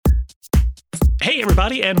Hey,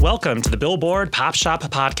 everybody, and welcome to the Billboard Pop Shop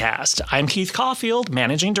Podcast. I'm Keith Caulfield,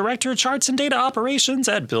 Managing Director of Charts and Data Operations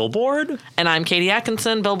at Billboard. And I'm Katie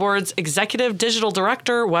Atkinson, Billboard's Executive Digital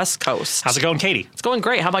Director, West Coast. How's it going, Katie? It's going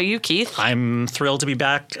great. How about you, Keith? I'm thrilled to be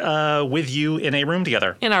back with you in a room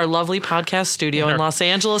together. In our lovely podcast studio in Los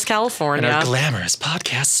Angeles, California. In our glamorous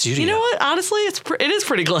podcast studio. You know what? Honestly, it is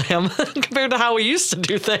pretty glam compared to how we used to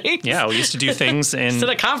do things. Yeah, we used to do things in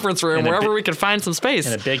a conference room, wherever we could find some space.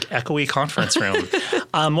 In a big, echoey conference room.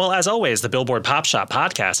 Well, as always, the Billboard Pop Shop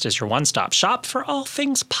Podcast is your one-stop shop for all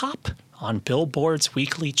things pop on Billboard's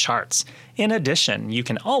weekly charts. In addition, you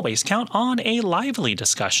can always count on a lively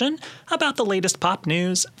discussion about the latest pop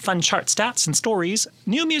news, fun chart stats and stories,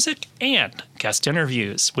 new music, and guest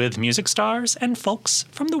interviews with music stars and folks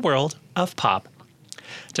from the world of pop.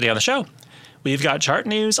 Today on the show, we've got chart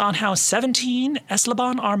news on how 17,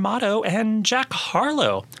 Esteban Armato, and Jack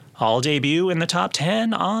Harlow all debut in the top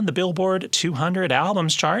 10 on the Billboard 200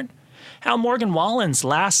 albums chart. How Morgan Wallen's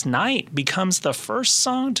Last Night becomes the first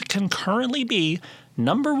song to concurrently be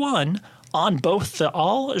number one on both the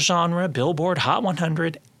all-genre Billboard Hot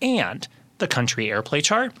 100 and the Country Airplay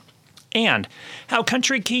chart. And how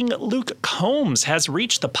country king Luke Combs has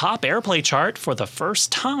reached the pop airplay chart for the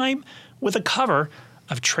first time with a cover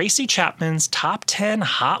of Tracy Chapman's top 10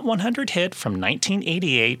 Hot 100 hit from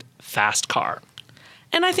 1988, Fast Car.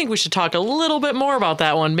 And I think we should talk a little bit more about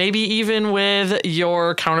that one, maybe even with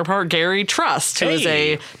your counterpart, Gary Trust, who is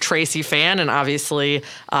a Tracy fan and obviously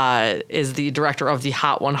is the director of the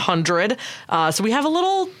Hot 100. So we have a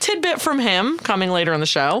little tidbit from him coming later in the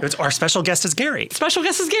show. Our special guest is Gary.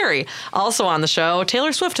 Also on the show,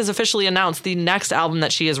 Taylor Swift has officially announced the next album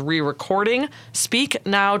that she is re-recording. Speak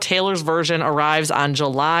Now, Taylor's version arrives on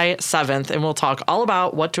July 7th, and we'll talk all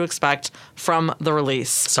about what to expect from the release.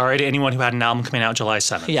 Sorry to anyone who had an album coming out July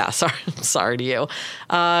 7th. Yeah, sorry to you.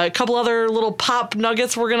 A couple other little pop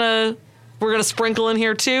nuggets we're gonna sprinkle in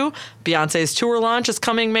here too. Beyonce's tour launch is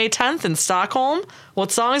coming May 10th in Stockholm.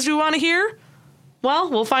 What songs do we want to hear? Well,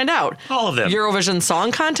 we'll find out. All of them. Eurovision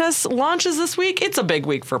Song Contest launches this week. It's a big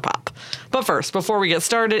week for pop. But first, before we get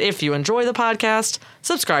started, if you enjoy the podcast,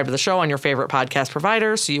 subscribe to the show on your favorite podcast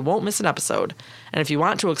provider so you won't miss an episode. And if you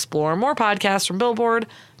want to explore more podcasts from Billboard,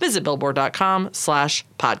 visit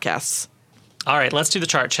billboard.com/podcasts. All right, let's do the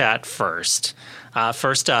chart chat first.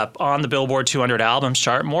 First up, on the Billboard 200 albums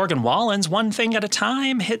chart, Morgan Wallen's One Thing at a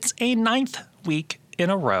Time hits a 9th week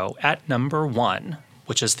in a row at number one,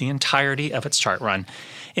 which is the entirety of its chart run.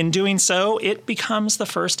 In doing so, it becomes the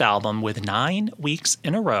first album with 9 weeks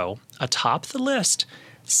in a row atop the list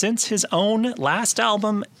since his own last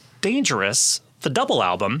album, Dangerous, the double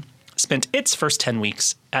album, spent its first 10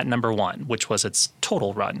 weeks at number one, which was its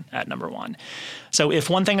total run at number one. So if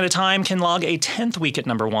One Thing at a Time can log a 10th week at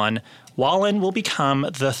number one, Wallen will become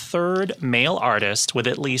the third male artist with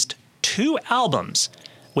at least 2 albums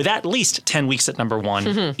with at least 10 weeks at number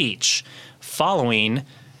one each, following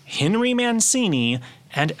Henry Mancini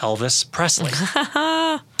and Elvis Presley.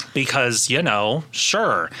 Because,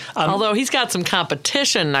 sure. Although he's got some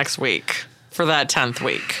competition next week for that 10th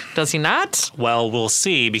week. Does he not? Well, we'll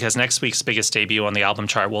see, because next week's biggest debut on the album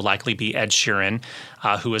chart will likely be Ed Sheeran,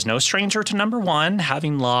 who is no stranger to number one,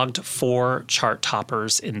 having logged 4 chart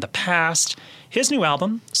toppers in the past. His new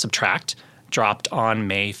album, Subtract, dropped on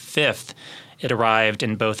May 5th. It arrived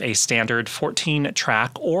in both a standard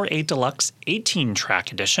 14-track or a deluxe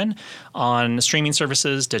 18-track edition on streaming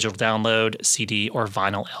services, digital download, CD, or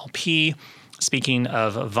vinyl LP. Speaking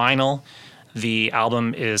of vinyl, the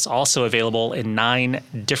album is also available in 9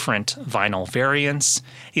 different vinyl variants.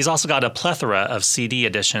 He's also got a plethora of CD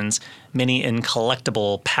editions, many in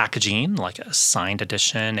collectible packaging, like a signed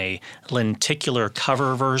edition, a lenticular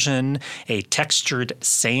cover version, a textured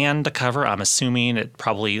sand cover. I'm assuming it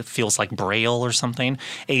probably feels like Braille or something.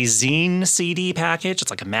 A zine CD package.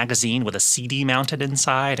 It's like a magazine with a CD mounted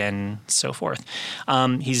inside and so forth.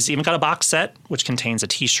 He's even got a box set, which contains a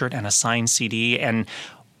T-shirt and a signed CD, and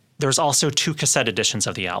there's also 2 cassette editions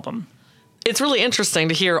of the album. It's really interesting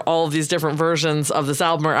to hear all of these different versions of this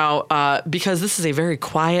album are out because this is a very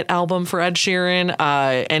quiet album for Ed Sheeran.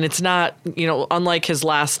 And it's not, unlike his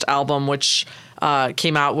last album, which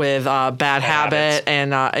came out with Bad Habits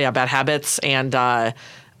and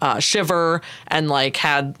Shiver, and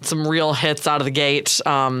had some real hits out of the gate,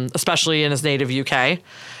 especially in his native UK.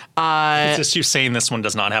 It's just you saying this one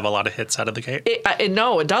does not have a lot of hits out of the gate.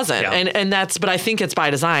 No, it doesn't, yeah. and that's. But I think it's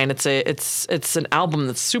by design. It's an album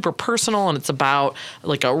that's super personal, and it's about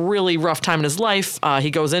a really rough time in his life.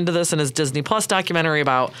 He goes into this in his Disney Plus documentary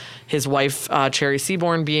about his wife Cherry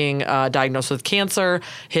Seaborn being diagnosed with cancer,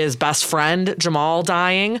 his best friend Jamal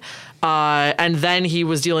dying. And then he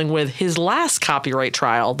was dealing with his last copyright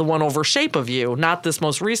trial, the one over Shape of You, not this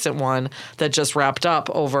most recent one that just wrapped up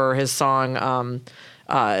over his song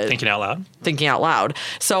Thinking Out Loud. Thinking Out Loud.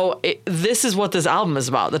 So this is what this album is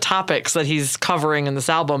about. The topics that he's covering in this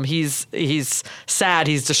album. He's sad,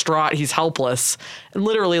 he's distraught, he's helpless. And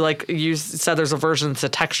literally, like you said, there's a version that's a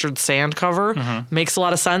textured sand cover. Mm-hmm. Makes a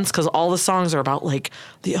lot of sense because all the songs are about like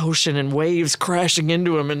the ocean and waves crashing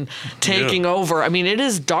into him and taking over. I mean, it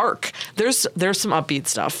is dark. There's some upbeat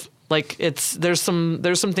stuff. Like there's some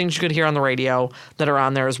things you could hear on the radio that are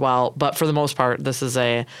on there as well, but for the most part, this is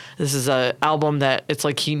a album that it's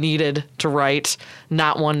like he needed to write,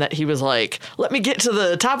 not one that he was like, let me get to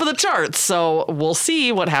the top of the charts. So we'll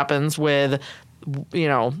see what happens with,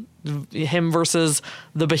 him versus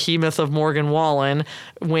the behemoth of Morgan Wallen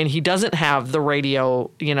when he doesn't have the radio,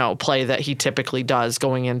 play that he typically does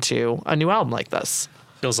going into a new album like this.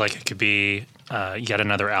 Feels like it could be yet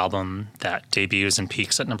another album that debuts and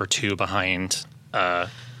peaks at number 2 behind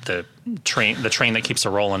the train that keeps a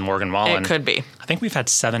rolling, Morgan Wallen. It could be. I think we've had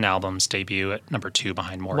 7 albums debut at number 2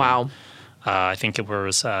 behind Morgan. Wow. I think it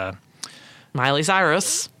was Miley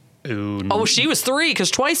Cyrus. She was 3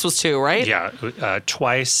 because Twice was 2, right? Yeah,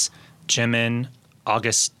 Twice, Jimin,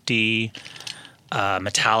 August D,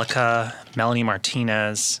 Metallica, Melanie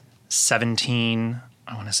Martinez, 17.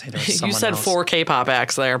 I want to say there's someone You said else. 4 K-pop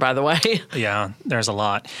acts there, by the way. Yeah, there's a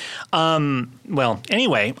lot.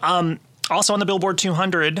 Anyway, also on the Billboard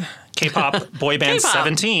 200, K-pop boy band K-pop.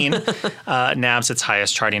 17 nabs its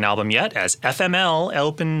highest charting album yet as FML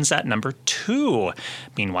opens at number 2.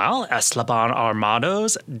 Meanwhile, Esteban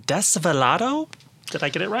Armado's Desvelado, did I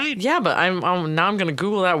get it right? Yeah, but now I'm going to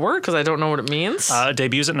Google that word because I don't know what it means.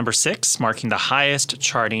 Debuts at number 6, marking the highest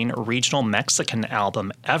charting regional Mexican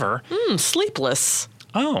album ever. Sleepless.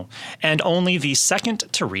 Oh, and only the second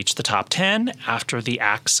to reach the top 10 after the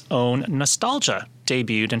act's own Nostalgia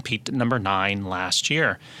debuted and peaked at number 9 last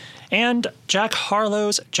year. And Jack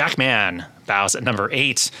Harlow's Jackman bows at number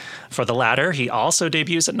 8. For the latter, he also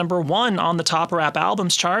debuts at number 1 on the top rap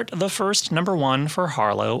albums chart, the first number 1 for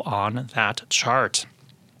Harlow on that chart.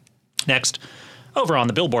 Next, over on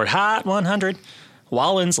the Billboard Hot 100,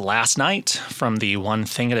 Wallen's Last Night from the One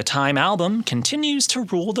Thing at a Time album continues to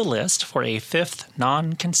rule the list for a 5th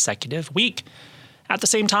non-consecutive week. At the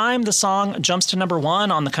same time, the song jumps to number 1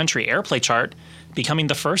 on the country airplay chart, becoming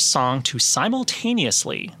the first song to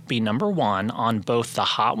simultaneously be number 1 on both the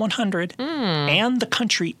Hot 100 and the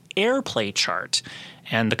country airplay chart.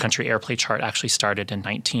 And the country airplay chart actually started in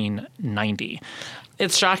 1990.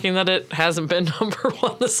 It's shocking that it hasn't been number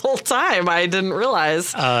 1 this whole time. I didn't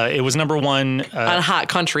realize. It was number 1 on hot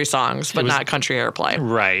country songs, but not country airplay.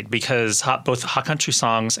 Right, because both Hot Country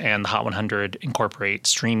Songs and the Hot 100 incorporate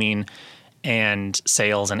streaming and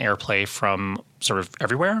sales and airplay from sort of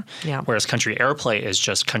everywhere. Yeah. Whereas country airplay is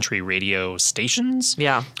just country radio stations.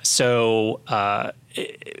 Yeah. So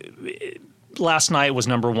Last Night was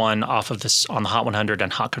number 1 off of this on the Hot 100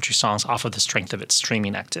 and Hot Country Songs off of the strength of its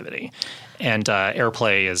streaming activity, and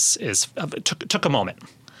airplay took a moment.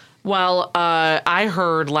 Well, I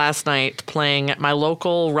heard Last Night playing at my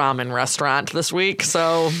local ramen restaurant this week,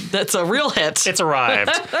 so that's a real hit. It's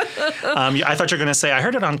arrived. I thought you were going to say, I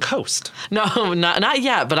heard it on Coast. No, not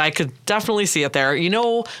yet, but I could definitely see it there.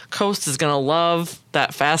 Coast is going to love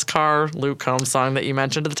that Fast Car Luke Combs song that you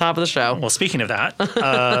mentioned at the top of the show. Well, speaking of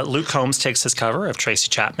that, Luke Combs takes his cover of Tracy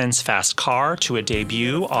Chapman's Fast Car to a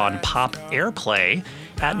debut on Pop Airplay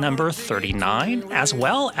at number 39, as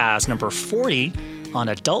well as number 40 on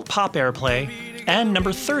Adult Pop Airplay, and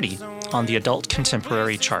number 30 on the Adult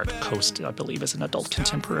Contemporary chart. Coast, I believe, is an adult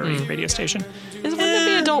contemporary radio station. Wouldn't it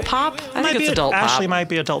be Adult Pop? I think it's Adult Pop. Actually, might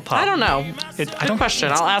be Adult Pop. I don't know. Good question.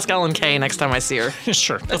 I'll ask Ellen Kay next time I see her.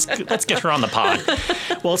 Sure. Let's get her on the pod.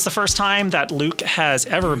 Well, it's the first time that Luke has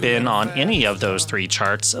ever been on any of those 3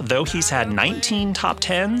 charts, though he's had 19 top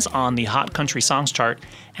 10s on the Hot Country Songs chart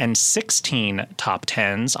and 16 top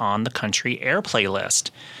 10s on the country airplay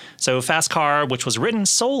list. So Fast Car, which was written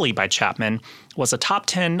solely by Chapman, was a top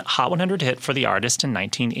 10 Hot 100 hit for the artist in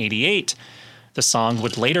 1988. The song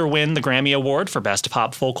would later win the Grammy Award for Best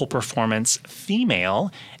Pop Vocal Performance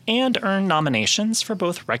Female and earn nominations for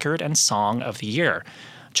both Record and Song of the Year.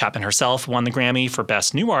 Chapman herself won the Grammy for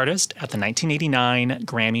Best New Artist at the 1989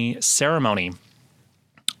 Grammy ceremony.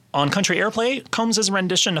 On country airplay, Combs'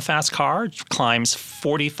 rendition of Fast Car climbs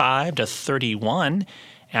 45 to 31,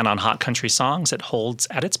 and on Hot Country Songs, it holds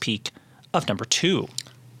at its peak of number 2.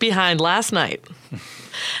 Behind Last Night.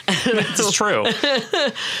 This is true.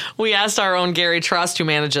 We asked our own Gary Trust, who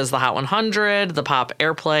manages the Hot 100, the Pop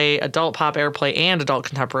Airplay, Adult Pop Airplay, and Adult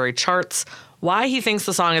Contemporary charts, why he thinks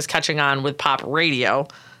the song is catching on with pop radio.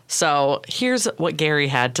 So here's what Gary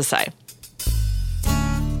had to say.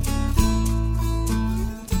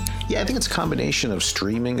 Yeah, I think it's a combination of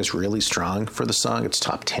streaming is really strong for the song. It's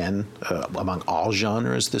top 10 among all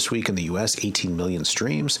genres this week in the U.S., 18 million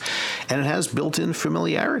streams. And it has built-in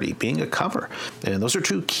familiarity, being a cover. And those are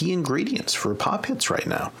two key ingredients for pop hits right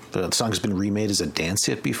now. The song's been remade as a dance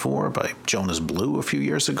hit before by Jonas Blue a few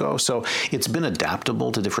years ago. So it's been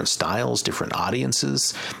adaptable to different styles, different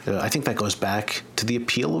audiences. I think that goes back to the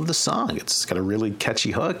appeal of the song. It's got a really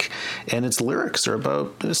catchy hook, and its lyrics are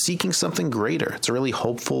about seeking something greater. It's a really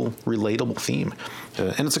hopeful, relatable theme.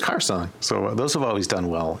 And it's a car song, so those have always done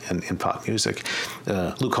well in pop music.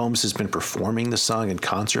 Luke Combs has been performing the song in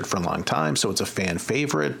concert for a long time, so it's a fan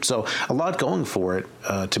favorite. So a lot going for it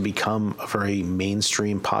to become a very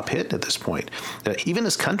mainstream pop hit at this point. Even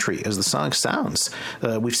as country as the song sounds,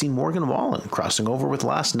 we've seen Morgan Wallen crossing over with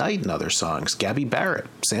Last Night and other songs. Gabby Barrett,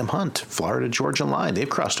 Sam Hunt, Florida Georgia Line, they've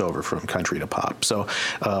crossed over from country to pop. So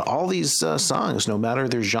all these songs, no matter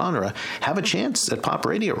their genre, have a chance at pop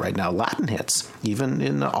radio right now. Latin hits, even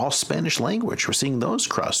in all Spanish language, we're seeing those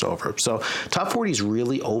cross over. So Top 40 is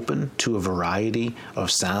really open to a variety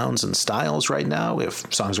of sounds and styles right now.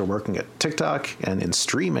 If songs are working at TikTok and in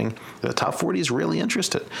streaming, the Top 40 is really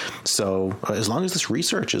interested. So as long as this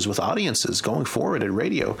research is with audiences going forward at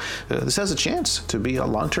radio, this has a chance to be a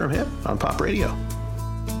long-term hit on pop radio.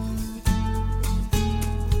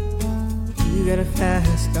 You got a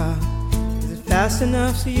fast car. Is it fast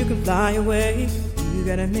enough so you can fly away? You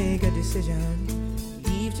gotta make a decision.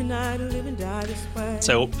 Leave tonight or live and die this way.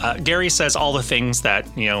 So Gary says all the things that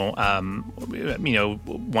one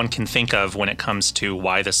can think of when it comes to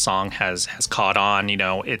why this song has caught on.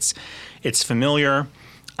 It's familiar.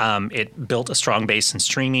 It built a strong base in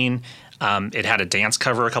streaming. It had a dance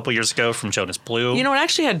cover a couple years ago from Jonas Blue. It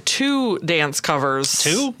actually had 2 dance covers.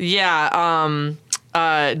 2? Yeah.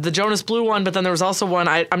 The Jonas Blue one, but then there was also one,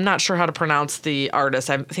 I'm not sure how to pronounce the artist.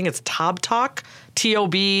 I think it's Tob Tok,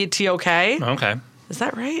 T-O-B-T-O-K. Okay. Is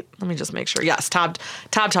that right? Let me just make sure. Yes, Tob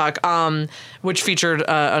Tok, which featured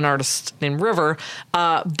an artist named River.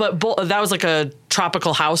 But that was like a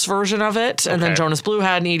tropical house version of it. And then Jonas Blue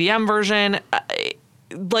had an EDM version.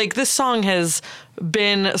 This song has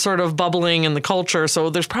been sort of bubbling in the culture, so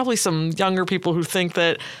there's probably some younger people who think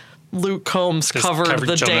that Luke Combs covered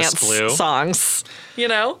the Jonas dance Blue songs.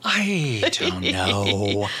 I don't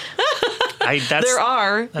know.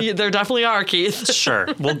 There definitely are, Keith. Sure,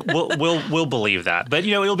 we'll believe that. But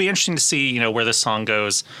it'll be interesting to see where this song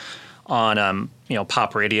goes on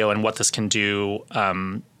pop radio and what this can do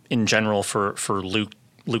in general for Luke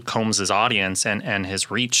Combs' audience and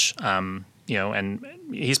his reach. And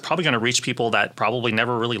he's probably going to reach people that probably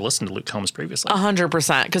never really listened to Luke Combs previously.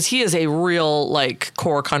 100%, because he is a real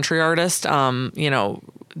core country artist.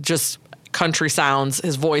 Just country sounds.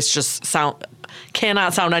 His voice just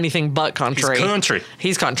cannot sound anything but country.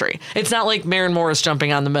 He's country. It's not like Maren Morris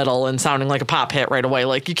jumping on the middle and sounding like a pop hit right away.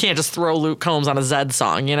 You can't just throw Luke Combs on a Zed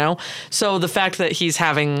song, So the fact that he's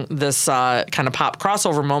having this kind of pop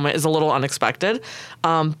crossover moment is a little unexpected.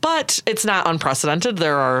 But it's not unprecedented.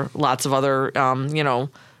 There are lots of other,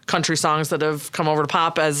 country songs that have come over to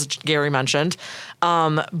pop, as Gary mentioned.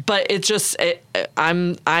 But it's just,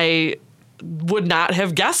 I would not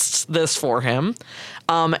have guessed this for him.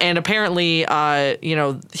 And apparently,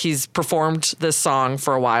 he's performed this song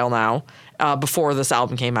for a while now, before this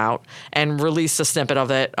album came out, and released a snippet of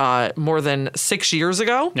it more than 6 years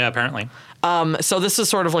ago. Yeah, apparently. So this is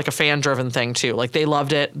sort of like a fan-driven thing, too. They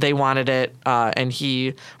loved it, they wanted it, and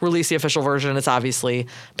he released the official version. It's obviously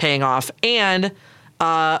paying off. And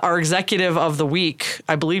our executive of the week,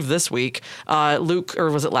 I believe this week, Luke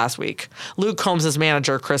Combs'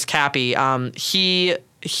 manager, Chris Cappy,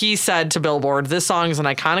 he said to Billboard, "This song is an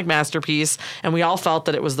iconic masterpiece, and we all felt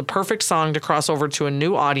that it was the perfect song to cross over to a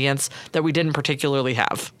new audience that we didn't particularly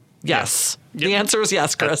have." Yes. Yep. The answer is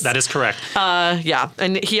yes, Chris. That is correct. Yeah.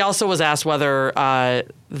 And he also was asked whether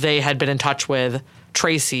they had been in touch with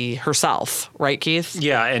Tracy herself, right, Keith?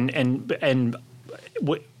 Yeah, and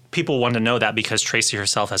people want to know that because Tracy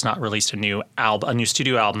herself has not released a new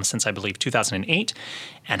studio album since, I believe, 2008,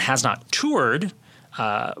 and has not toured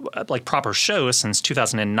proper shows since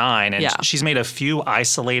 2009. And she's made a few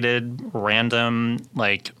isolated, random,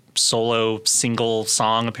 solo single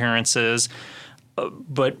song appearances.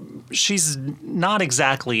 But she's not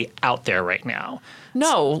exactly out there right now.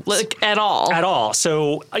 No, at all. At all.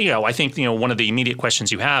 So, I think, one of the immediate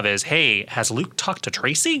questions you have is, hey, has Luke talked to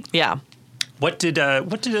Tracy? Yeah. What did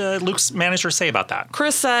Luke's manager say about that?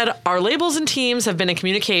 Chris said, "Our labels and teams have been in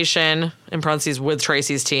communication," in parentheses, with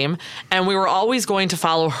Tracy's team, "and we were always going to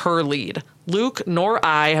follow her lead. Luke nor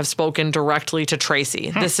I have spoken directly to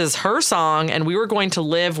Tracy. This is her song, and we were going to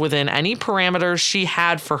live within any parameters she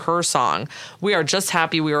had for her song. We are just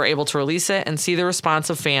happy we were able to release it and see the response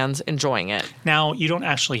of fans enjoying it. Now, you don't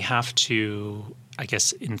actually have to, I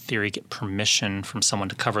guess, in theory, get permission from someone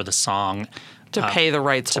to cover the song. To pay the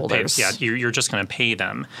rights holders. You're just going to pay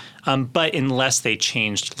them. But unless they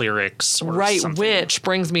changed lyrics or right, something. which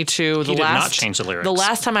brings me to He did not change the lyrics. The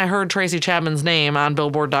last time I heard Tracy Chapman's name on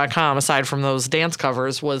Billboard.com, aside from those dance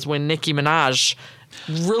covers, was when Nicki Minaj,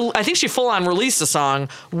 I think she full on released a song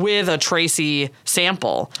with a Tracy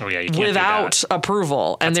sample. Oh, yeah, you can't without do that.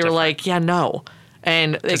 approval. And That's they were different. like, yeah, no.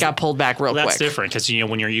 And it got pulled back real quick. That's different because,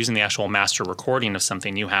 when you're using the actual master recording of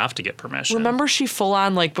something, you have to get permission. Remember she full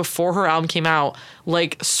on, like, before her album came out,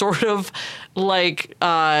 like, sort of, like,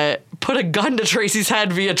 put a gun to Tracy's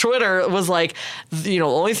head via Twitter. It was like, the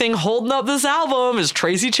only thing holding up this album is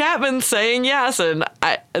Tracy Chapman saying yes. And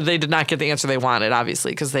they did not get the answer they wanted,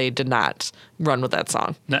 obviously, because they did not run with that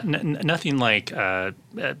song. Nothing like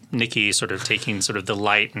Nicki sort of taking sort of the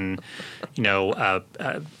light and,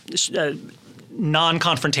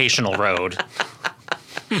 non-confrontational road.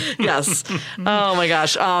 Yes. Oh my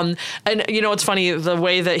gosh. And it's funny, the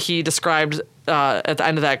way that he described at the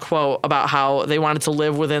end of that quote about how they wanted to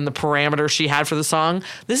live within the parameters she had for the song.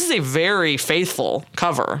 This is a very faithful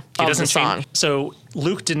cover of the song. So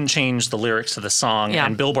Luke didn't change the lyrics to the song,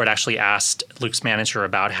 and Billboard actually asked Luke's manager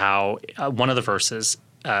about how one of the verses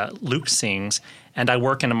Luke sings, "And I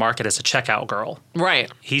work in a market as a checkout girl." Right.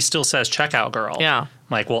 He still says checkout girl. Yeah.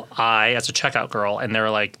 I'm like, well, I as a checkout girl, and they're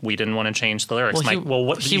like, we didn't want to change the lyrics.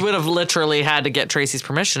 He would have literally had to get Tracy's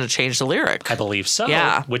permission to change the lyric. I believe so.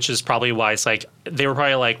 Yeah. Which is probably why it's like, they were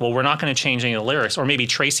probably like, well, we're not going to change any of the lyrics. Or maybe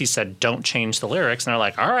Tracy said, don't change the lyrics. And they're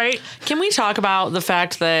like, all right. Can we talk about the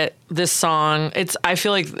fact that this song, I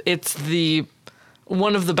feel like it's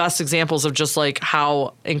one of the best examples of just like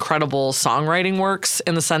how incredible songwriting works,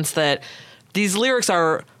 in the sense that these lyrics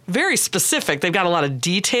are very specific. They've got a lot of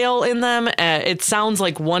detail in them. It sounds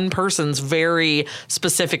like one person's very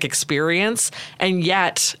specific experience, and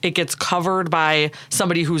yet it gets covered by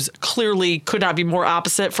somebody who's clearly could not be more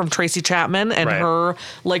opposite from Tracy Chapman and her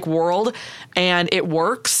like world. And it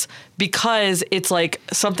works because it's like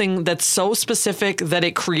something that's so specific that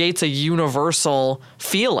it creates a universal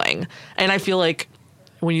feeling. And I feel like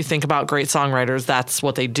when you think about great songwriters, that's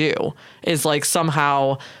what they do, is like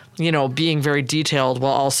somehow, being very detailed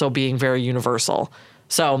while also being very universal.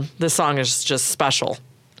 So this song is just special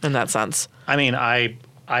in that sense. I mean, I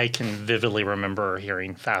can vividly remember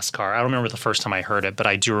hearing Fast Car. I don't remember the first time I heard it, but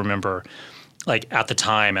I do remember, like, at the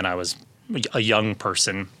time, and I was a young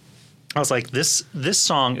person, I was like, this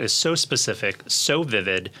song is so specific, so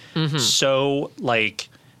vivid, so, like,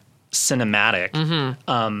 cinematic,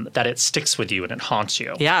 that it sticks with you and it haunts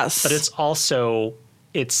you. Yes. But it's also,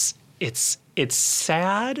 it's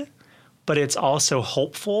sad, but it's also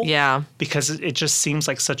hopeful. Yeah. Because it just seems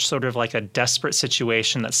like such sort of like a desperate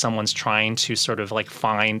situation that someone's trying to sort of like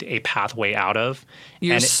find a pathway out of.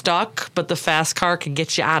 You're stuck, but the fast car can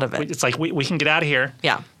get you out of it. It's like, we can get out of here.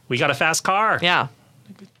 Yeah. We got a fast car. Yeah.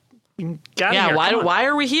 We can get out of here. Why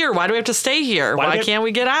are we here? Why do we have to stay here? Why can't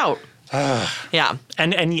we get out? Yeah.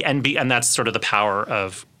 And that's sort of the power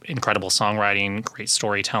of incredible songwriting, great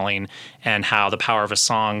storytelling, and how the power of a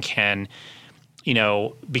song can,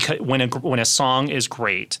 because when a song is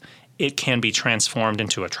great, it can be transformed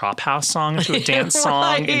into a trap house song, into a dance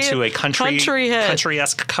song, into a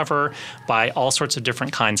country-esque cover by all sorts of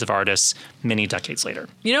different kinds of artists many decades later.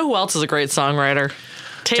 You know who else is a great songwriter?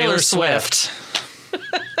 Taylor Swift.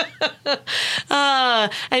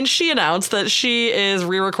 And she announced that she is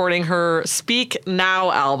re-recording her Speak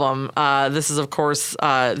Now album. This is, of course,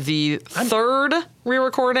 the third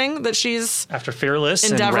re-recording that she's after Fearless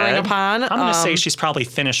endeavoring and Red, upon. I'm going to say she's probably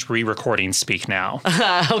finished re-recording Speak Now.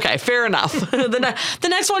 Okay, fair enough. The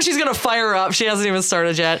next one she's going to fire up. She hasn't even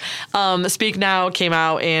started yet. Speak Now came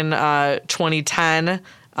out in 2010.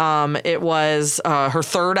 It was her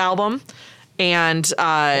third album. And it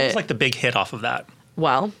was like the big hit off of that.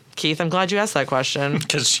 Well, Keith, I'm glad you asked that question.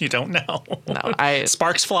 Because you don't know. No,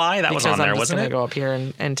 Sparks Fly, that was on there, wasn't it? I'm just going to go up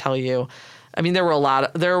here and tell you. I mean, there were a lot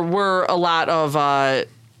of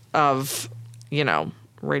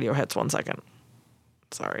radio hits. 1 second.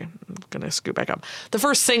 Sorry, I'm going to scoot back up. The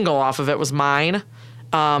first single off of it was Mine.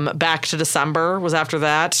 Back to December was after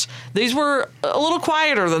that. These were a little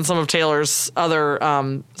quieter than some of Taylor's other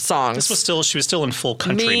songs. She was still in full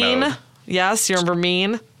country mode. Yes, you remember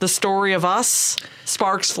Mean, The Story of Us,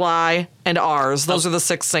 Sparks Fly, and Ours. Those are the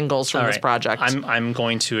 6 singles from this project. I'm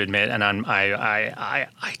going to admit, and I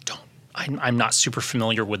I'm not super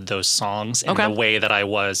familiar with those songs in Okay. the way that I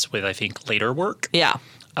was with, I think, later work. Yeah.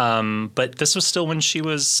 But this was still when she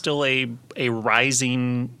was still a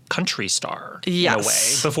rising country star in a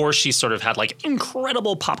Yes. way, before she sort of had like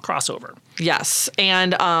incredible pop crossover. Yes.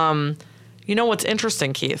 And you know what's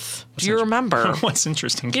interesting, Keith? Do you remember? What's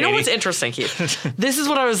interesting, Katie? You know what's interesting, Keith? This is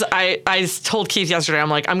what I told Keith yesterday. I'm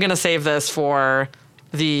like, I'm going to save this for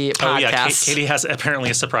the podcast. Oh yeah, Katie has apparently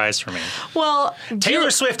a surprise for me. Well,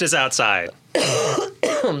 Taylor Swift is outside.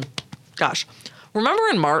 Gosh, remember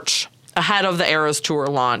in March, ahead of the Eras Tour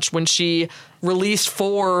launch, when she released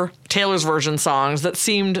 4 Taylor's version songs that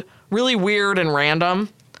seemed really weird and random?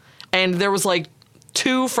 And there was like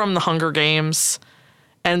 2 from the Hunger Games,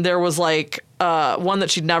 and there was like one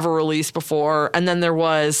that she'd never released before, and then there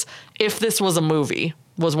was If This Was a Movie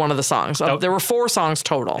was one of the songs. There were 4 songs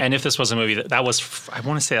total. And if this was a movie, that was, I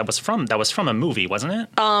want to say that was from a movie, wasn't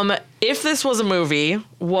it? If This Was a Movie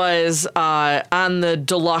was on the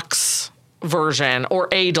deluxe version, or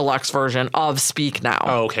a deluxe version of Speak Now.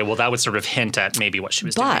 Oh, okay. Well, that would sort of hint at maybe what she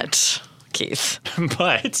was doing. But, Keith,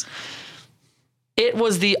 But it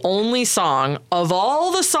was the only song of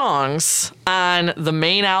all the songs on the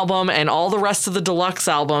main album and all the rest of the deluxe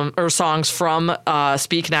album or songs from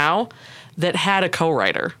Speak Now that had a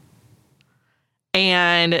co-writer.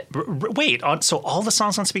 And wait, so all the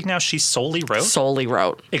songs on Speak Now she solely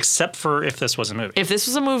wrote? Except for If This Was a Movie. If This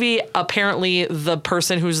Was a Movie, apparently the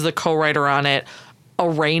person who's the co-writer on it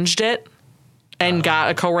arranged it and got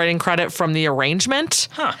a co-writing credit from the arrangement.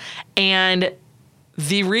 Huh. And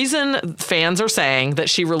the reason fans are saying that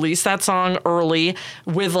she released that song early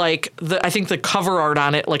with like I think the cover art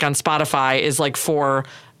on it, like on Spotify, is like for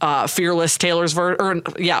Fearless Taylor's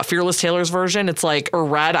Fearless Taylor's version. It's like, or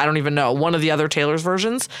Red, I don't even know, one of the other Taylor's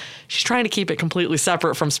versions. She's trying to keep it completely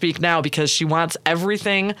separate from Speak Now because she wants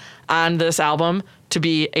everything on this album to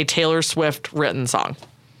be a Taylor Swift written song.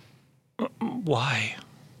 Why?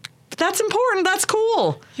 But that's important. That's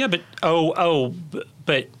cool. Yeah, but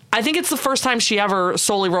but I think it's the first time she ever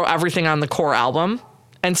solely wrote everything on the core album.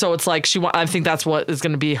 And so it's like I think that's what is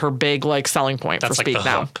going to be her big like selling point for Speak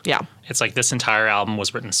Now. Hook. Yeah. It's like this entire album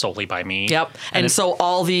was written solely by me. Yep. And so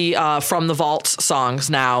all the From the Vault songs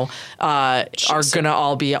now are going to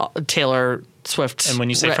all be Taylor Swift. And when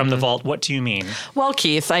you say written. From the Vault, what do you mean? Well,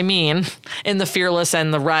 Keith, I mean, in the Fearless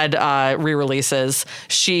and the Red re-releases,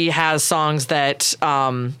 she has songs that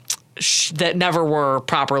that never were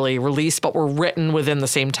properly released, but were written within the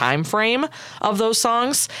same time frame of those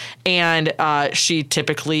songs. And she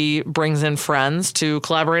typically brings in friends to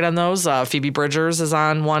collaborate on those. Phoebe Bridgers is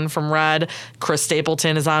on one from Red. Chris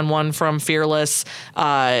Stapleton is on one from Fearless.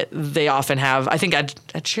 They often have, I think Ed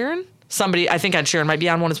Sheeran? I think Ed Sheeran might be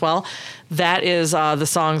on one as well. That is the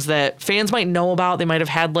songs that fans might know about. They might have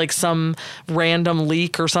had like some random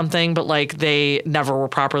leak or something, but like they never were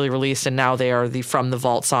properly released, and now they are the From the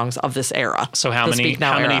Vault songs of this era. So how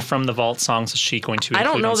many From the Vault songs is she going to include?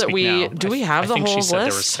 I don't know on that Speak we Now? do. We have the whole list. I think she said there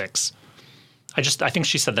were 6. I think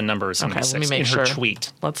she said the number is going to be 6 let me make in her sure.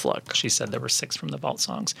 tweet. Let's look. She said there were 6 From the Vault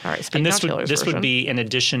songs. All right, and Taylor's this version. would be in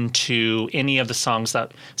addition to any of the songs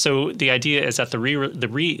that. So the idea is that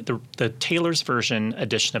the Taylor's version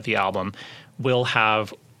edition of the album will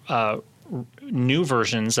have new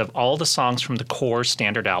versions of all the songs from the core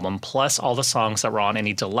standard album, plus all the songs that were on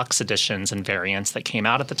any deluxe editions and variants that came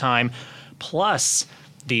out at the time, plus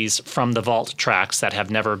these From the Vault tracks that have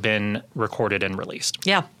never been recorded and released.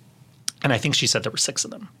 Yeah. And I think she said there were 6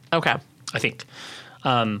 of them. Okay. I think.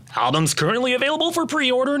 Album's currently available for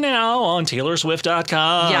pre-order now on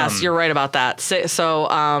TaylorSwift.com. Yes, you're right about that.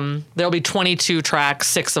 So there'll be 22 tracks,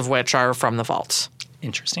 6 of which are From the Vault.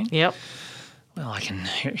 Interesting. Yep. Well,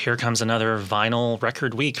 here comes another vinyl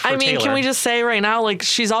record week for Taylor. Can we just say right now, like,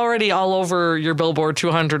 she's already all over your Billboard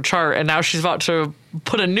 200 chart, and now she's about to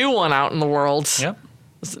put a new one out in the world. Yep.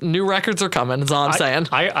 New records are coming, is all I'm saying.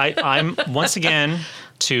 I'm once again,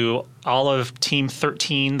 to all of Team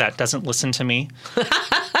 13 that doesn't listen to me.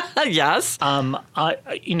 Yes.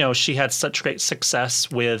 She had such great success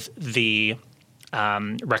with the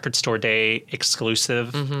Record Store Day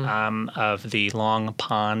exclusive of the Long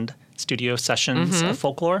Pond studio sessions of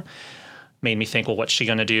Folklore. Made me think, well, what's she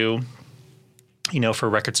going to do, for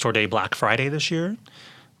Record Store Day Black Friday this year?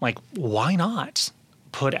 Like, why not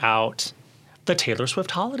put out the Taylor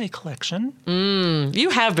Swift Holiday Collection? You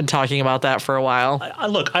have been talking about that for a while.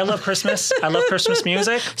 Look, I love Christmas. I love Christmas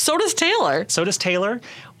music. So does Taylor.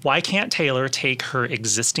 Why can't Taylor take her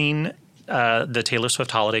existing, the Taylor Swift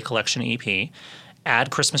Holiday Collection EP, add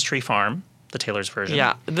Christmas Tree Farm, the Taylor's version?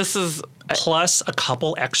 Yeah, this is... plus a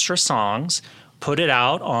couple extra songs put it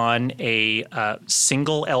out on a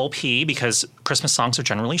single LP because Christmas songs are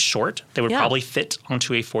generally short. They would probably fit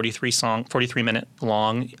onto a 43-minute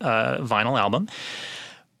long vinyl album.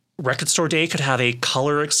 Record Store Day could have a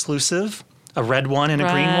color exclusive, a red one and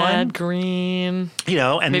a green one. Red, green. You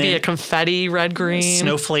know, and maybe then a confetti red, green.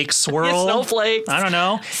 Snowflake swirl. Snowflakes. I don't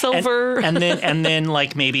know. Silver. And then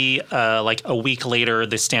like maybe like a week later,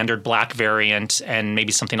 the standard black variant, and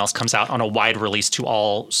maybe something else comes out on a wide release to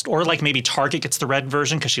all, or like maybe Target gets the red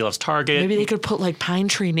version because she loves Target. Maybe they could put like pine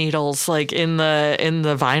tree needles like in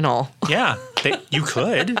the vinyl. Yeah, you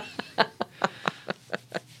could.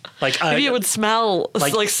 Like maybe it would smell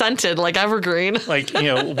like scented, like evergreen. Like, you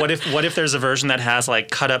know, what if there's a version that has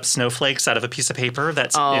like cut up snowflakes out of a piece of paper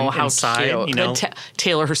that's how inside? Cute. You know,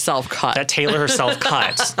 Taylor herself cut. That Taylor herself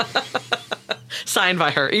cut. Signed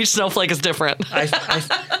by her. Each snowflake is different.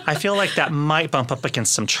 I feel like that might bump up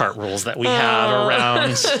against some chart rules that we have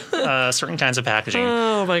around certain kinds of packaging.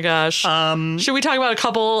 Oh my gosh. Should we talk about a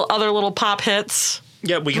couple other little pop hits?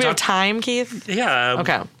 Yeah, Do we have time, Keith? Yeah.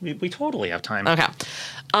 Okay. We totally have time. Okay.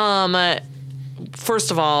 First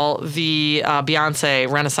of all, the Beyonce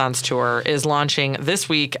Renaissance Tour is launching this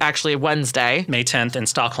week, actually Wednesday. May 10th in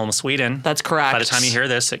Stockholm, Sweden. That's correct. By the time you hear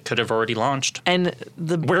this, it could have already launched. And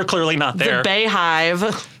we're clearly not there. The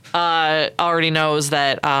Bayhive already knows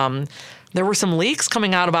that there were some leaks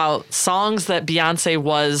coming out about songs that Beyonce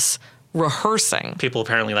was rehearsing. People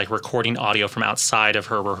apparently like recording audio from outside of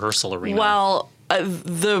her rehearsal arena. Well,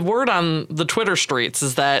 the word on the Twitter streets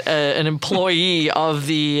is that an employee of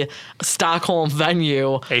the Stockholm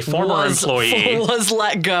venue, a former employee, was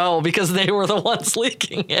let go because they were the ones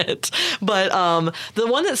leaking it. But the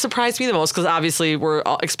one that surprised me the most, because obviously we're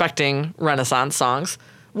expecting Renaissance songs,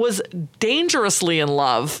 was Dangerously in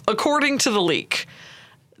Love, according to the leak.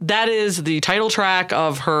 That is the title track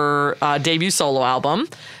of her debut solo album.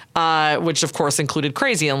 Which of course included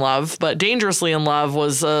Crazy in Love, but Dangerously in Love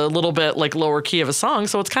was a little bit like lower key of a song,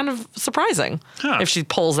 so it's kind of surprising if she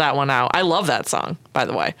pulls that one out. I love that song, by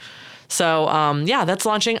the way. So yeah, that's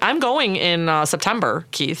launching. I'm going in September,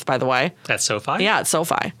 Keith, by the way. At SoFi? Yeah, at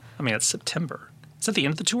SoFi. I mean, it's September. Is that the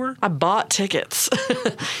end of the tour? I bought tickets.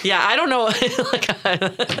 Yeah, I don't know.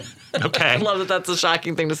 Okay. I love that that's a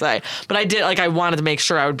shocking thing to say. But I did, I wanted to make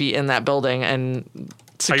sure I would be in that building and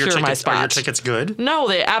secure my spot. Are your tickets good? No,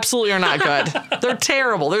 they absolutely are not good. They're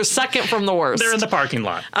terrible. They're second from the worst. They're in the parking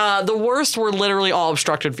lot. The worst were literally all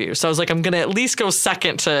obstructed view. So I was like, I'm going to at least go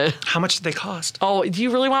second to... How much did they cost? Oh, do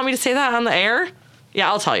you really want me to say that on the air?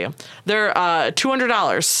 Yeah, I'll tell you. They're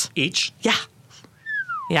 $200. Each? Yeah.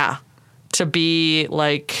 Yeah. To be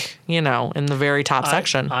in the very top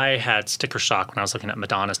section. I had sticker shock when I was looking at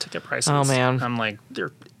Madonna's ticket prices. Oh, man. I'm like,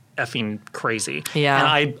 they're effing crazy.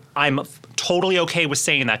 Yeah. And I'm totally okay with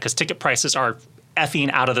saying that because ticket prices are effing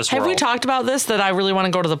out of this world. Have we talked about this, that I really want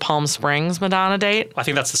to go to the Palm Springs Madonna date? I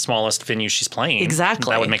think that's the smallest venue she's playing.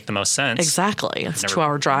 Exactly. That would make the most sense. Exactly. It's a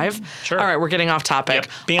 2-hour drive. Sure. All right, we're getting off topic. Yep.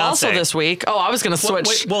 Beyonce. Also this week, I was going to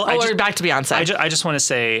switch. Back to Beyonce. I just want to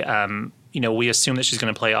say, we assume that she's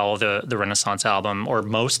going to play all of the Renaissance album or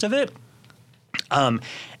most of it. I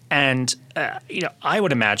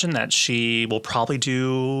would imagine that she will probably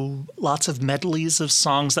do lots of medleys of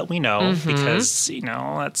songs that we know because,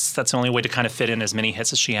 that's the only way to kind of fit in as many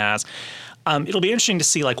hits as she has. It'll be interesting to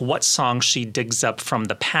see what songs she digs up from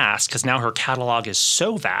the past because now her catalog is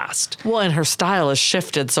so vast. Well, and her style has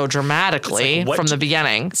shifted so dramatically from the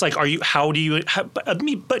beginning. It's like,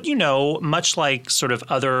 much like sort of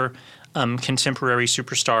other contemporary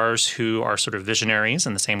superstars who are sort of visionaries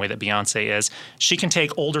in the same way that Beyonce is, she can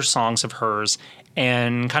take older songs of hers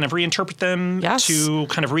and kind of reinterpret them to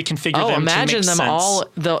kind of reconfigure them to make sense. Oh, imagine them all,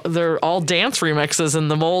 they're all dance remixes in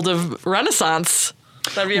the mold of Renaissance.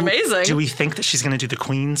 That'd be amazing. Do we think that she's going to do the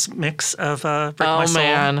Queen's mix of Break My Soul? Oh,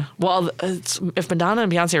 man. Well, if Madonna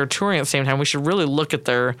and Beyonce are touring at the same time, we should really look at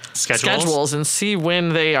their schedules and see when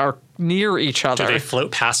they are near each other. Do they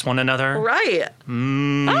float past one another? Right.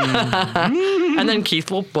 And then Keith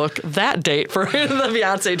will book that date for the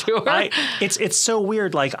Beyonce tour. It's so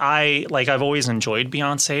weird. I've always enjoyed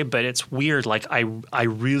Beyonce, but it's weird. I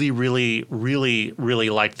really, really, really, really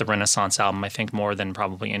liked the Renaissance album. I think more than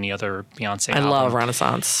probably any other Beyonce album. I love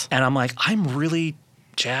Renaissance. And I'm really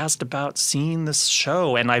jazzed about seeing this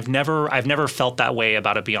show, and I've never felt that way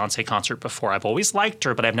about a Beyonce concert before. I've always liked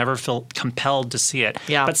her, but I've never felt compelled to see it.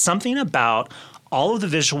 Yeah. But something about all of the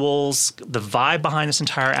visuals, the vibe behind this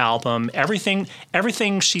entire album, everything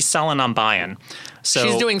she's selling, I'm buying. So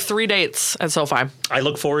she's doing 3 dates at SoFi. I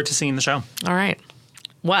look forward to seeing the show. All right.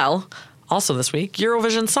 Well, Also this week,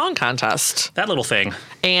 Eurovision Song Contest. That little thing.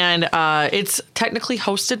 And it's technically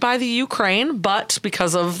hosted by the Ukraine, but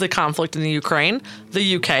because of the conflict in the Ukraine,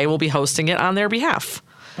 the UK will be hosting it on their behalf.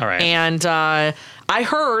 All right. And I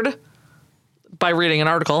heard by reading an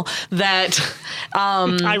article that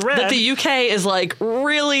that the UK is like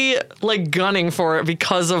really like gunning for it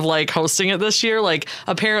because of like hosting it this year. Like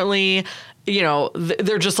apparently, you know,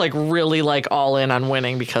 they're just like really like all in on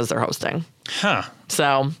winning because they're hosting. Huh.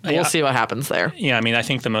 So we'll see what happens there. Yeah, I mean, I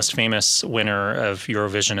think the most famous winner of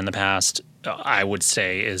Eurovision in the past, I would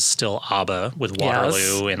say, is still ABBA with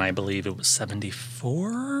Waterloo, and I believe it was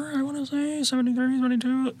 74, I want to say, 73,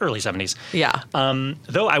 72, early 70s. Yeah.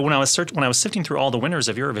 Though when I was sifting through all the winners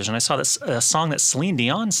of Eurovision, I saw this a song that Celine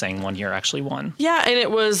Dion sang one year actually won. Yeah, and it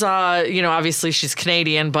was, you know, obviously she's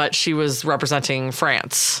Canadian, but she was representing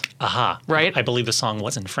France. Aha. Right? I believe the song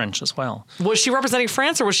was in French as well. Was she representing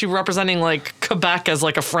France or was she representing like Quebec as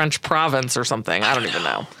like a French province or something? I don't even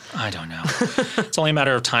know. I don't know. It's only a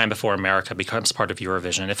matter of time before America becomes part of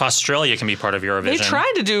Eurovision. If Australia can be part of Eurovision. They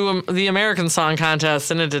tried to do the American Song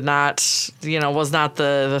Contest and it did not, you know, was not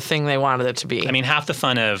the thing they wanted it to be. I mean, half the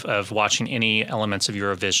fun of watching any elements of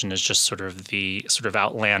Eurovision is just sort of the sort of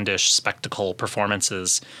outlandish spectacle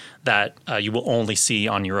performances that you will only see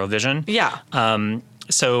on Eurovision. Yeah.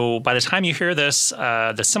 So by the time you hear this,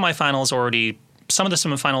 the semifinals already. Some of the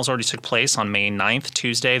semifinals already took place on May 9th,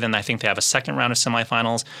 Tuesday. Then I think they have a second round of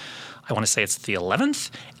semifinals. I want to say it's the 11th.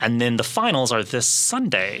 And then the finals are this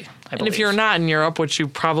Sunday, I believe. And if you're not in Europe, which you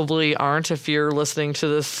probably aren't if you're listening to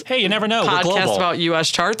this hey, you never know. We're podcast global. about U.S.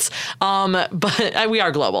 charts, but we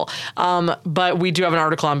are global. But we do have an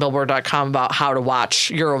article on Billboard.com about how to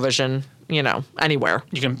watch Eurovision, you know, anywhere.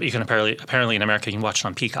 You can apparently in America you can watch it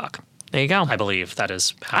on Peacock. There you go. I believe that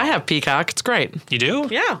is how. I have Peacock. It's great. You do?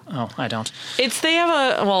 Yeah. Oh, I don't. They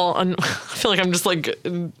have I feel like I'm just like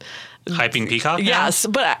Hyping Peacock now? yes,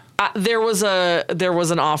 but there was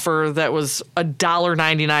an offer that was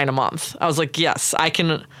 $1.99 a month. I was like, yes, I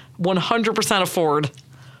can 100% afford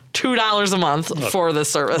 $2 a month for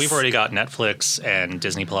this service. We've already got Netflix and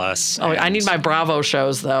Disney Plus. Oh, I need my Bravo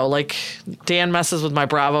shows though. Like Dan messes with my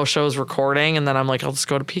Bravo shows recording, and then I'm like, I'll just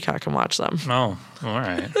go to Peacock and watch them. Oh, all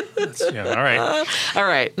right. All right. All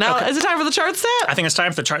right. Now, is it time for the chart stat? I think it's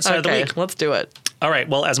time for the chart stat of the week. Let's do it. All right.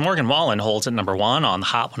 Well, as Morgan Wallen holds at number 1 on the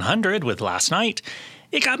Hot 100 with Last Night,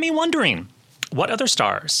 it got me wondering, what other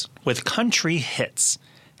stars with country hits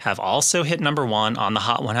have also hit number 1 on the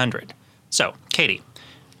Hot 100? So, Katie,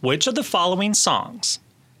 which of the following songs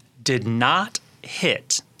did not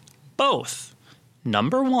hit both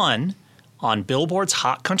number 1 on Billboard's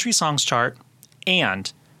Hot Country Songs chart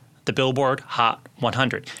and the Billboard Hot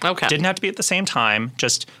 100? Okay. Didn't have to be at the same time,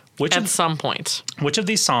 just At some point. which of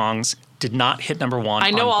these songs did not hit number 1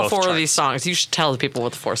 I know on all both 4 of charts? these songs. You should tell the people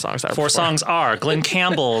what the 4 songs are. 4 songs are Glenn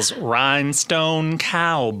Campbell's Rhinestone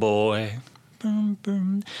Cowboy, boom,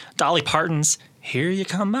 boom. Dolly Parton's Here You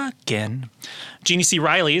Come Again, Jeannie C.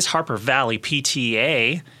 Riley's Harper Valley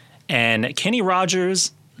PTA, and Kenny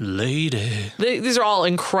Rogers' Lady. These are all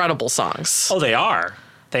incredible songs. Oh, they are.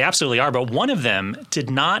 They absolutely are. But one of them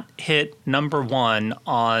did not hit number 1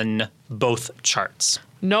 on both charts.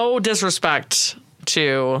 No disrespect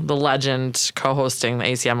to the legend co-hosting the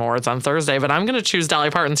ACM Awards on Thursday, but I'm going to choose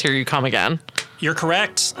Dolly Parton's Here You Come Again. You're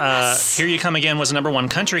correct. Here You Come Again was a number 1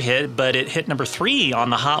 country hit, but it hit number 3 on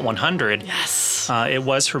the Hot 100. Yes. It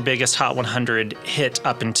was her biggest Hot 100 hit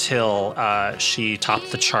up until she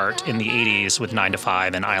topped the chart in the 80s with 9 to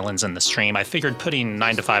 5 and Islands in the Stream. I figured putting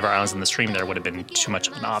 9 to 5 or Islands in the Stream there would have been too much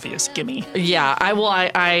of an obvious gimme. Yeah,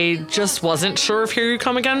 I just wasn't sure if Here You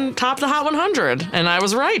Come Again topped the Hot 100, and I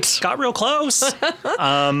was right. Got real close.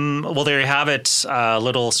 Well, there you have it. A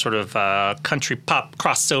little sort of country pop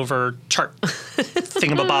crossover chart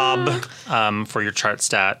thingamabob for your chart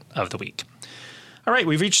stat of the week. All right,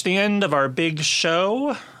 we've reached the end of our big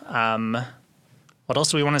show. What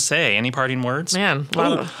else do we want to say? Any parting words? Man,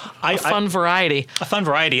 a fun variety. A fun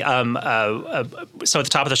variety. So at the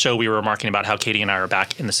top of the show, we were remarking about how Katie and I are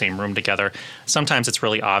back in the same room together. Sometimes it's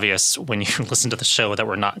really obvious when you listen to the show that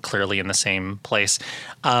we're not clearly in the same place.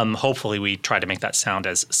 Hopefully, we try to make that sound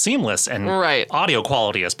as seamless and audio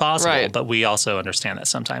quality as possible. Right. But we also understand that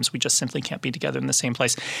sometimes we just simply can't be together in the same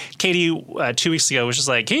place. Katie, 2 weeks ago, was just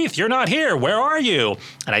like, Keith, you're not here. Where are you?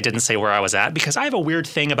 And I didn't say where I was at because I have a weird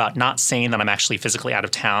thing about not saying that I'm actually physically out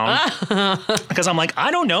of town because I'm like,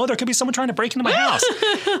 I don't know. There could be someone trying to break into my house.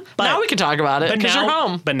 But now we can talk about it because you're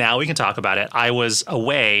home. But now we can talk about it. I was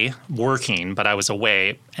away working, but I was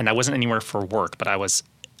away and I wasn't anywhere for work, but I was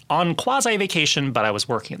on quasi vacation, but I was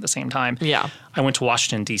working at the same time. Yeah. I went to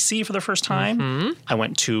Washington, D.C. for the first time. I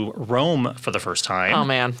went to Rome for the first time. Oh,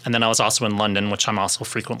 man. And then I was also in London, which I'm also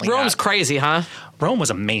frequently Rome's at. crazy, huh? Rome was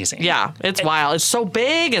amazing. Yeah, it's wild. It's so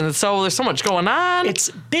big, and so there's so much going on. It's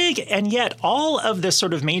big, and yet all of this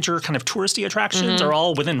sort of major kind of touristy attractions are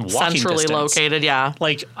all within walking centrally distance. located, yeah.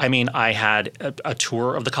 Like, I mean, I had a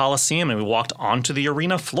tour of the Colosseum, and we walked onto the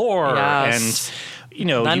arena floor, Yes. and you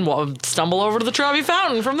know, Then stumble over to the Trevi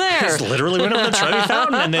Fountain from there. just literally went over the Trevi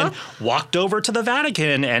Fountain, and then walked over to the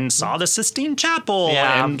Vatican and saw the Sistine Chapel,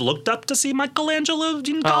 Yeah. and looked up to see Michelangelo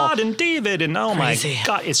and God and David, and oh Crazy. my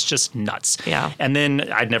God, it's just nuts. Yeah. And then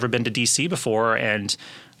I'd never been to D.C. before, and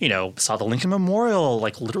you know, saw the Lincoln Memorial,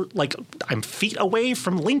 like I'm feet away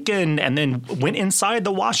from Lincoln, and then went inside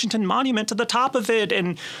the Washington Monument to the top of it,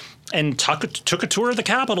 and took a tour of the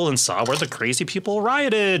Capitol and saw where the crazy people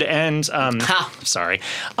rioted, and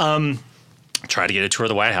tried to get a tour of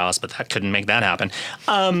the White House, but that couldn't make that happen.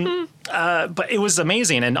 But it was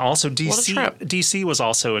amazing, and also DC was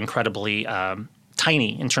also incredibly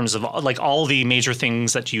tiny in terms of like all the major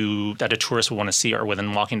things that a tourist would want to see are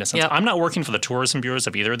within walking distance. Yep. I'm not working for the tourism bureaus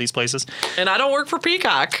of either of these places, And I don't work for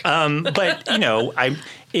Peacock. but you know, I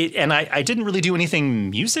didn't really do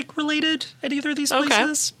anything music related at either of these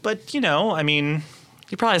places. But you know, I mean,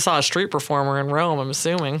 You probably saw a street performer in Rome, I'm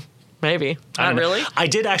assuming. Maybe. Not really? I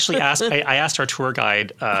did actually ask. I asked our tour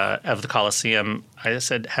guide of the Colosseum. I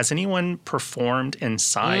said, "Has anyone performed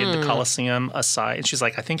inside the Colosseum aside?" And she's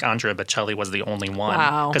like, "I think Andrea Bocelli was the only one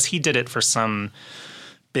because he did it for some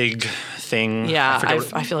big thing." Yeah,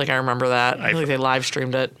 I feel like I remember that. I feel like they live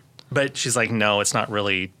streamed it. But she's like, "No, it's not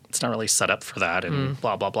really set up for that," and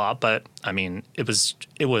blah blah blah. But I mean, it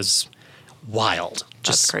was wild.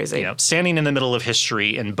 That's crazy. You know, standing in the middle of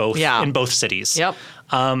history in both cities. Yep.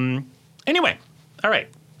 Anyway, all right.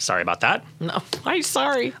 Sorry about that. No, I'm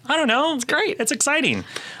sorry. I don't know. It's great. It's exciting.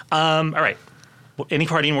 All right. Any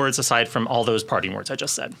parting words aside from all those parting words I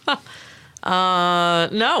just said? No.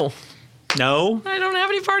 No? I don't have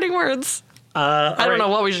any parting words. I don't know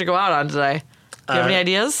what we should go out on today. Do you have any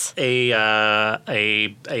ideas? A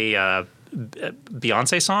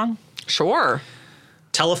Beyonce song? Sure.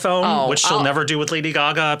 Telephone, which she'll never do with Lady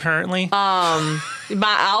Gaga, apparently.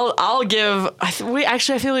 I'll give. I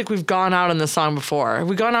feel like we've gone out on this song before. Have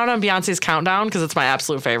we gone out on Beyonce's Countdown? Because it's my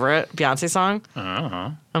absolute favorite Beyonce song.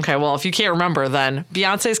 Okay, well, if you can't remember, then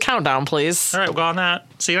Beyonce's Countdown, please. All right, we'll go on that.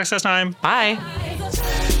 See you next time. Bye.